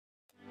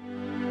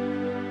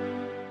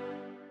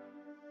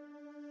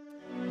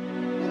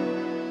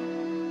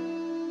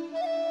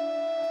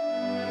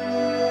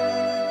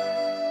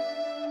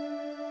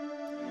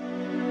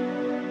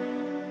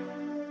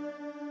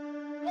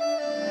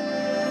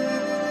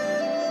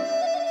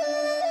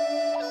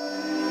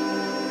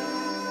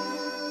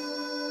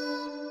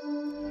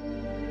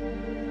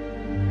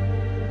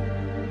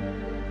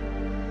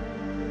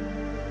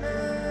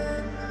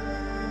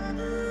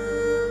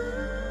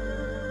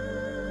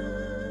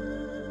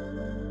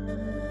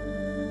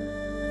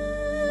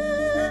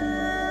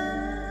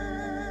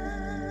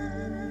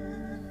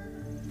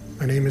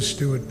My name is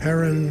Stuart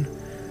Perrin.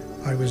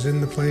 I was in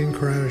the plane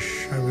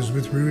crash. I was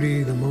with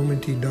Rudi the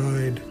moment he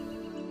died.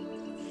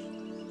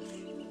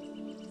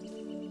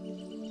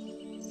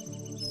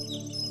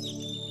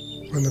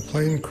 When the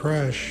plane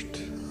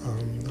crashed,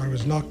 I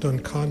was knocked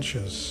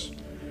unconscious.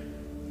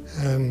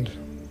 And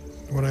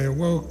when I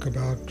awoke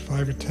about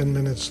 5 or 10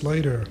 minutes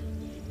later,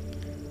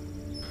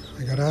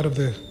 I got out of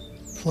the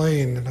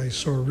plane and I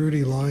saw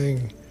Rudi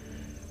lying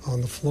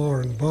on the floor,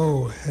 and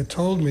Bo had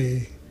told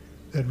me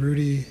that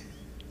Rudi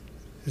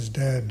is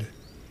dead.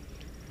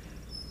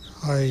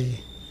 I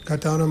got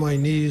down on my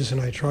knees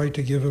and I tried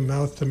to give him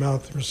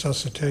mouth-to-mouth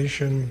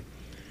resuscitation.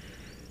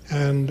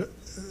 And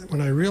when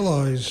I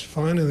realized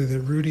finally that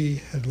Rudi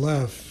had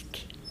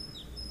left,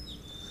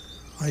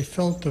 I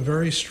felt a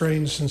very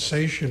strange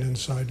sensation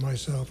inside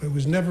myself. It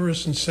was never a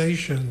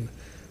sensation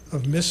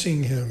of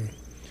missing him,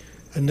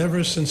 and never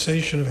a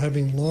sensation of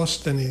having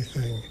lost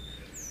anything.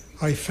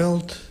 I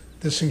felt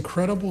this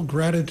incredible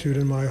gratitude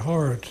in my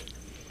heart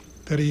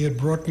that he had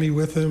brought me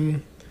with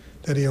him,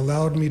 that he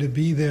allowed me to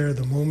be there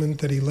the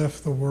moment that he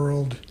left the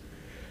world.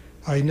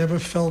 I never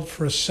felt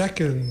for a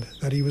second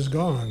that he was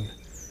gone.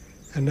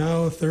 And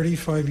now,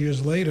 35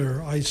 years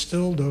later, I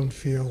still don't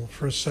feel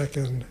for a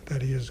second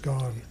that he is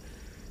gone.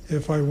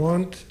 If I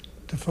want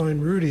to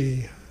find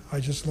Rudi, I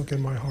just look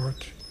in my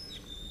heart.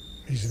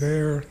 He's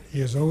there.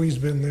 He has always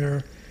been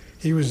there.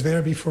 He was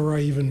there before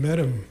I even met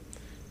him.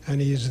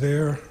 And he's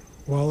there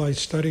while I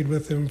studied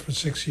with him for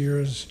 6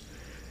 years.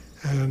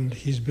 And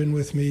he's been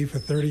with me for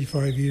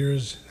 35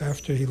 years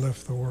after he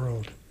left the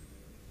world.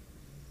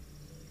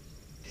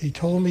 He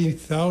told me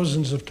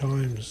thousands of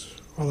times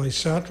while I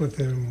sat with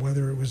him,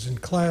 whether it was in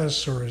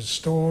class or his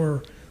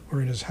store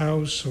or in his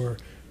house or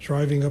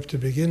driving up to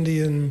Big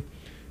Indian,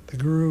 the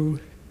Guru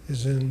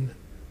is in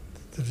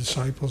the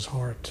disciple's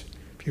heart.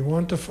 If you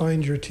want to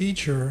find your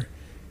teacher,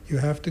 you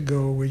have to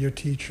go where your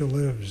teacher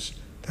lives.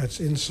 That's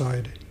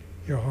inside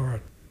your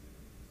heart.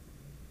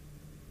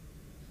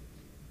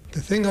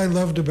 The thing I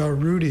loved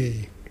about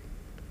Rudi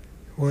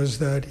was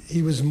that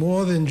he was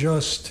more than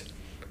just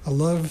a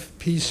love,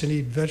 peace, and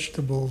eat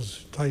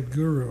vegetables type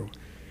guru.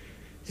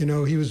 You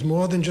know, he was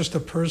more than just a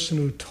person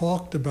who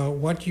talked about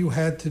what you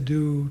had to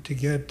do to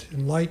get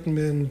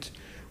enlightenment,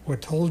 or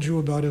told you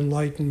about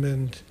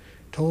enlightenment,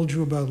 told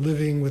you about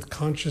living with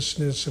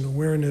consciousness and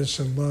awareness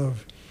and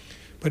love.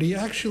 But he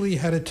actually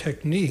had a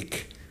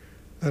technique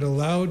that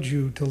allowed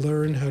you to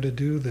learn how to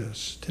do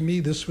this. To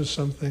me, this was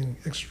something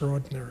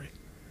extraordinary.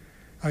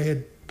 I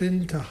had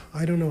been to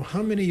I don't know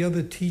how many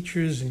other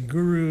teachers and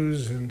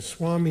gurus and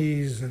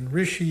swamis and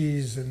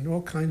rishis and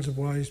all kinds of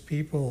wise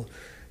people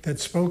that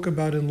spoke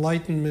about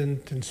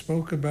enlightenment and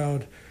spoke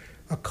about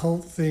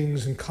occult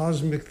things and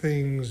cosmic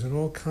things and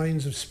all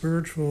kinds of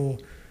spiritual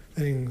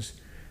things.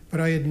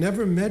 But I had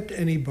never met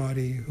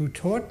anybody who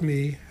taught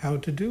me how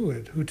to do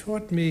it, who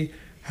taught me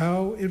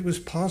how it was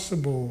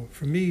possible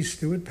for me,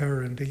 Stuart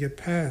Perrin, to get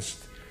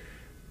past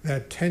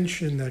that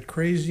tension, that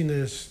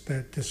craziness,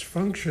 that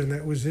dysfunction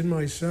that was in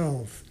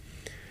myself,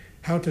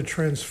 how to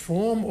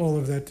transform all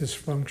of that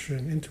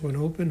dysfunction into an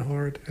open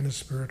heart and a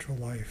spiritual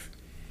life.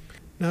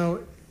 Now,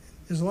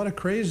 there's a lot of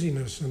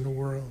craziness in the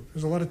world.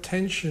 There's a lot of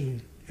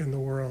tension in the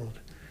world.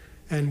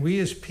 And we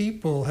as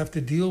people have to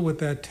deal with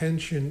that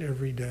tension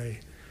every day.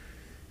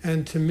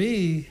 And to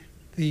me,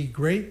 the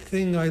great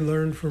thing I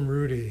learned from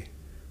Rudi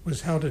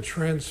was how to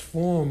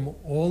transform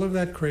all of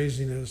that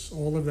craziness,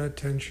 all of that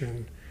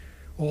tension,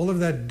 all of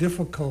that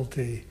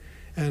difficulty,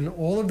 and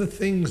all of the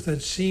things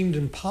that seemed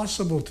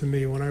impossible to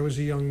me when I was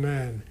a young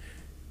man,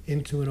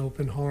 into an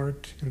open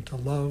heart, into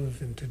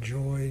love, into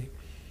joy.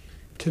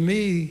 To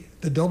me,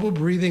 the double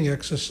breathing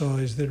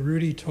exercise that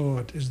Rudi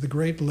taught is the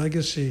great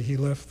legacy he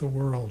left the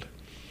world.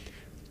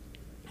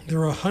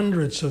 There are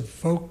hundreds of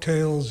folk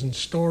tales and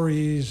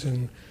stories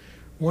and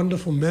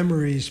wonderful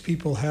memories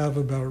people have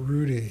about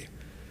Rudi.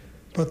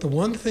 But the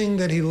one thing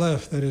that he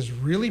left that is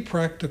really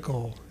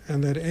practical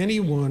and that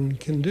anyone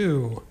can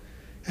do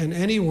and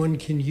anyone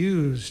can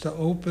use to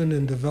open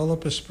and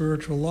develop a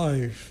spiritual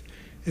life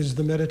is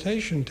the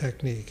meditation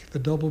technique, the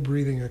double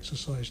breathing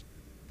exercise.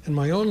 In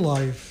my own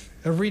life,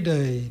 every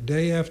day,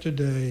 day after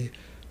day,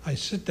 I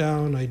sit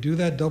down, I do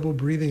that double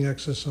breathing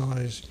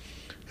exercise,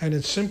 and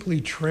it simply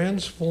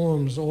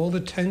transforms all the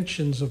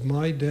tensions of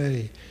my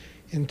day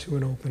into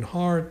an open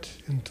heart,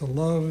 into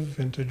love,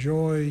 into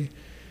joy,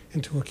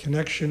 into a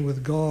connection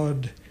with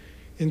God,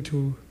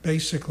 into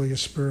basically a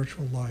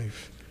spiritual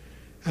life.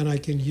 And I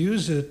can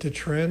use it to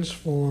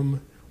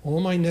transform all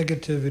my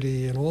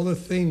negativity and all the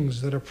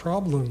things that are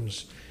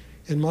problems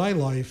in my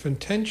life and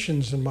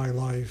tensions in my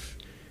life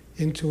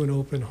into an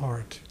open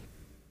heart.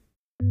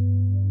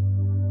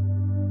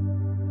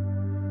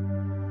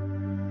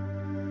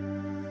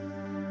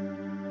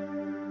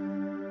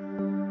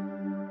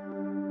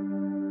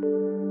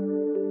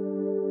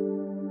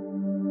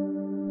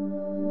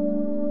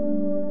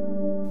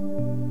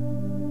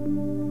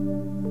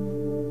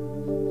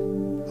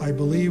 I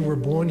believe we're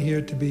born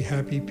here to be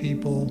happy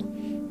people.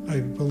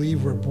 I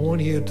believe we're born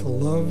here to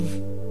love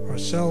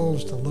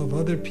ourselves, to love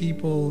other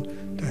people,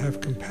 to have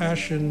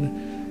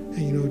compassion,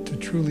 to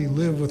truly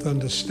live with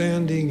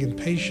understanding and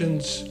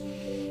patience.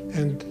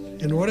 And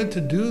in order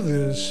to do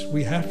this,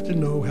 we have to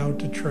know how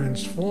to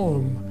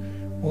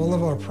transform all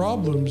of our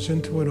problems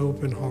into an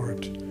open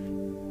heart.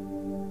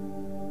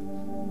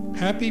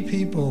 Happy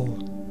people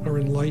are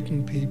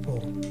enlightened people.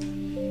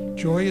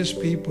 Joyous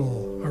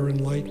people are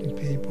enlightened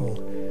people.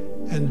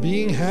 And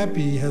being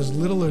happy has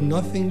little or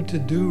nothing to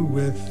do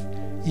with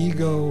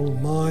ego,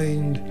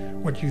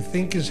 mind, what you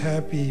think is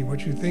happy,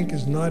 what you think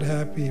is not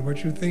happy,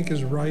 what you think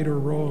is right or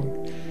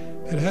wrong.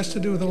 It has to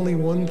do with only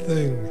one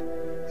thing,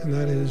 and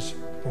that is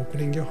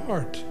opening your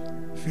heart,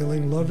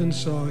 feeling love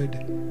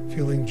inside,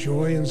 feeling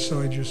joy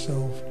inside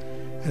yourself,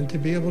 and to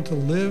be able to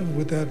live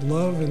with that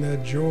love and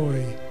that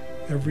joy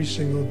every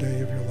single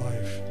day of your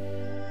life.